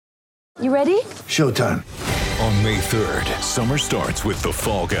You ready? Showtime. On May 3rd, summer starts with The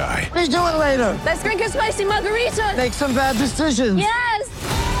Fall Guy. Let's do it later. Let's drink a spicy margarita. Make some bad decisions. Yes.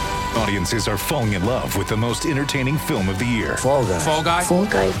 Audiences are falling in love with the most entertaining film of the year. Fall Guy. Fall Guy? Fall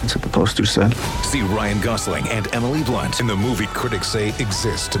guy. That's what the poster said. See Ryan Gosling and Emily Blunt in the movie critics say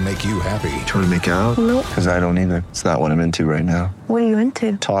exists to make you happy. Trying to make it out? Nope. Because I don't either. It's not what I'm into right now. What are you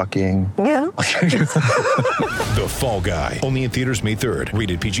into? Talking. Yeah. The Fall Guy. Only in theaters May 3rd.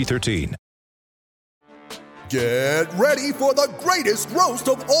 Rated PG-13. Get ready for the greatest roast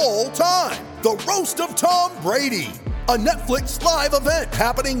of all time. The Roast of Tom Brady. A Netflix live event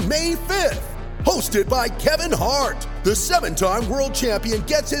happening May 5th. Hosted by Kevin Hart. The 7-time world champion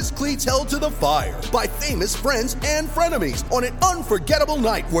gets his cleats held to the fire by famous friends and frenemies on an unforgettable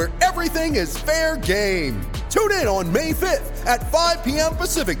night where everything is fair game. Tune in on May 5th at 5 p.m.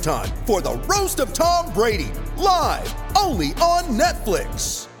 Pacific time for the Roast of Tom Brady. Live only on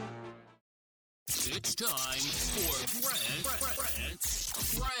Netflix. It's time for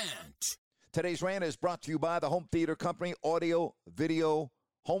Brent's Rant. Today's rant is brought to you by the Home Theater Company, audio, video,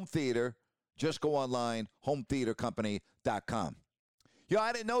 home theater. Just go online, hometheatercompany.com.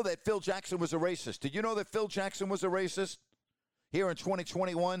 I didn't know that Phil Jackson was a racist. Did you know that Phil Jackson was a racist? Here in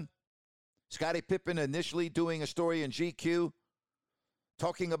 2021, Scottie Pippen initially doing a story in GQ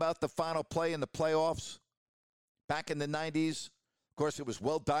talking about the final play in the playoffs back in the 90s. Of course, it was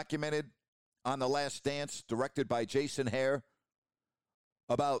well documented on The Last Dance, directed by Jason Hare,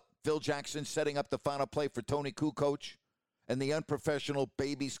 about Phil Jackson setting up the final play for Tony Kukoc, and the unprofessional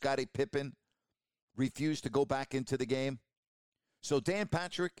baby Scottie Pippen refused to go back into the game. So Dan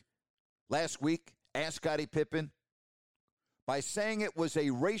Patrick last week asked Scottie Pippen, by saying it was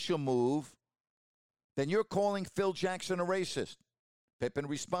a racial move, then you're calling Phil Jackson a racist. Pippen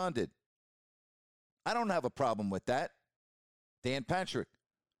responded, I don't have a problem with that. Dan Patrick,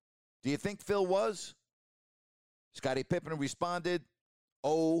 do you think Phil was? Scottie Pippen responded,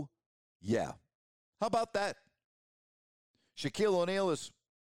 oh, yeah. How about that? Shaquille O'Neal has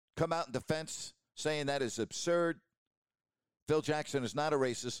come out in defense saying that is absurd. Phil Jackson is not a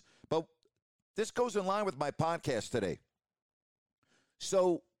racist. But this goes in line with my podcast today.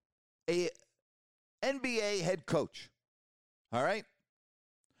 So, a NBA head coach, all right,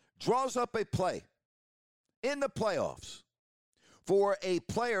 draws up a play in the playoffs for a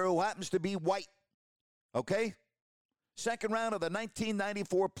player who happens to be white, okay? Second round of the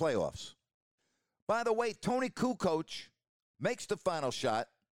 1994 playoffs. By the way, Tony Kukoc makes the final shot,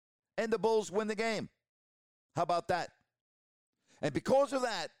 and the Bulls win the game. How about that? And because of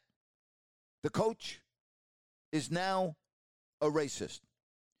that, the coach is now a racist.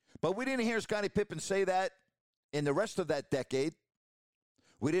 But we didn't hear Scottie Pippen say that in the rest of that decade.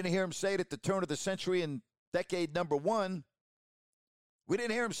 We didn't hear him say it at the turn of the century in decade number 1. We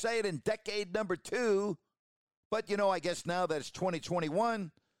didn't hear him say it in decade number 2. But, I guess now that it's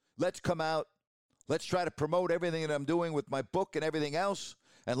 2021, let's come out. Let's try to promote everything that I'm doing with my book and everything else.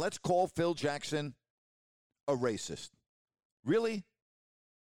 And let's call Phil Jackson a racist. Really?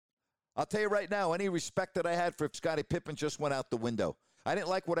 I'll tell you right now, any respect that I had for Scottie Pippen just went out the window. I didn't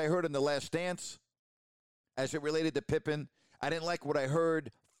like what I heard in The Last Dance as it related to Pippen. I didn't like what I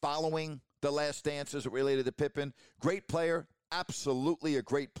heard following The Last Dance as it related to Pippen. Great player, absolutely a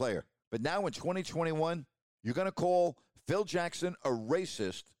great player. But now in 2021, you're going to call Phil Jackson a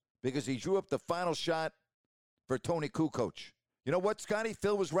racist because he drew up the final shot for Tony Kukoc. You know what, Scotty?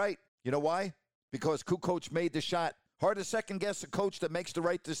 Phil was right. You know why? Because Kukoc made the shot. Hard to second-guess a coach that makes the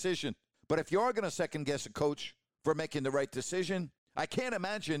right decision. But if you are going to second-guess a coach for making the right decision, I can't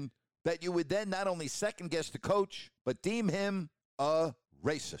imagine that you would then not only second-guess the coach, but deem him a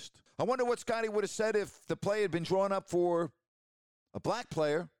racist. I wonder what Scotty would have said if the play had been drawn up for a black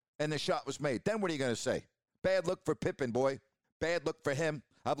player and the shot was made. Then what are you going to say? Bad look for Pippen, boy. Bad look for him.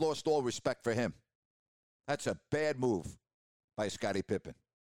 I've lost all respect for him. That's a bad move by Scottie Pippen.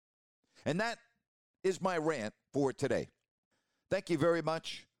 And that is my rant for today. Thank you very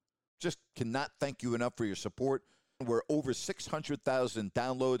much. Just cannot thank you enough for your support. We're over 600,000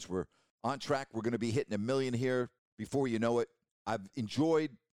 downloads. We're on track. We're going to be hitting 1 million here before you know it. I've enjoyed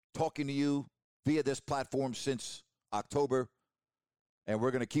talking to you via this platform since October, and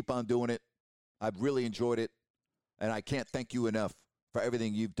we're going to keep on doing it. I've really enjoyed it, and I can't thank you enough for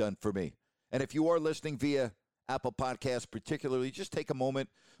everything you've done for me. And if you are listening via Apple Podcasts particularly, just take a moment,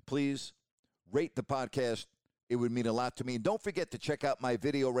 please rate the podcast. It would mean a lot to me. And don't forget to check out my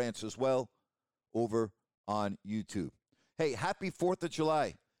video rants as well over on YouTube. Hey, happy 4th of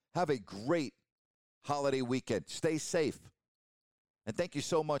July. Have a great holiday weekend. Stay safe. And thank you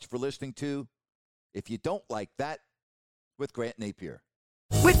so much for listening to If You Don't Like That with Grant Napier.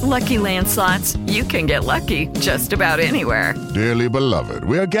 With Lucky Land Slots, you can get lucky just about anywhere. Dearly beloved,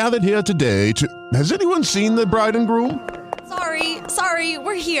 we are gathered here today to... Has anyone seen the bride and groom? Sorry,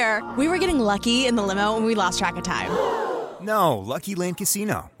 we're here. We were getting lucky in the limo and we lost track of time. No, Lucky Land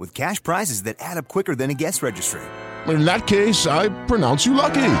Casino, with cash prizes that add up quicker than a guest registry. In that case, I pronounce you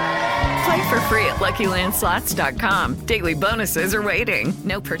lucky. Play for free at LuckyLandSlots.com. Daily bonuses are waiting.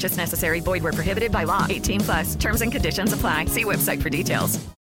 No purchase necessary. Void where prohibited by law. 18+. Terms and conditions apply. See website for details.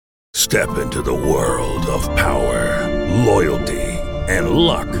 Step into the world of power, loyalty, and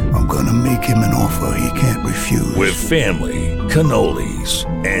luck. I'm gonna make him an offer he can't refuse. With family, cannolis,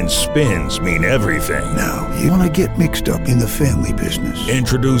 and spins mean everything. Now, you wanna get mixed up in the family business.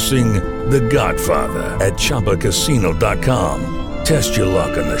 Introducing The Godfather at ChumbaCasino.com. Test your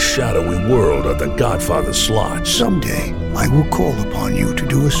luck in the shadowy world of The Godfather slot. Someday, I will call upon you to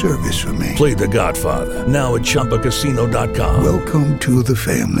do a service for me. Play The Godfather, now at ChumbaCasino.com. Welcome to the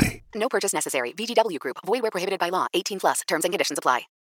family. No purchase necessary. VGW Group. Void where prohibited by law. 18+. Terms and conditions apply.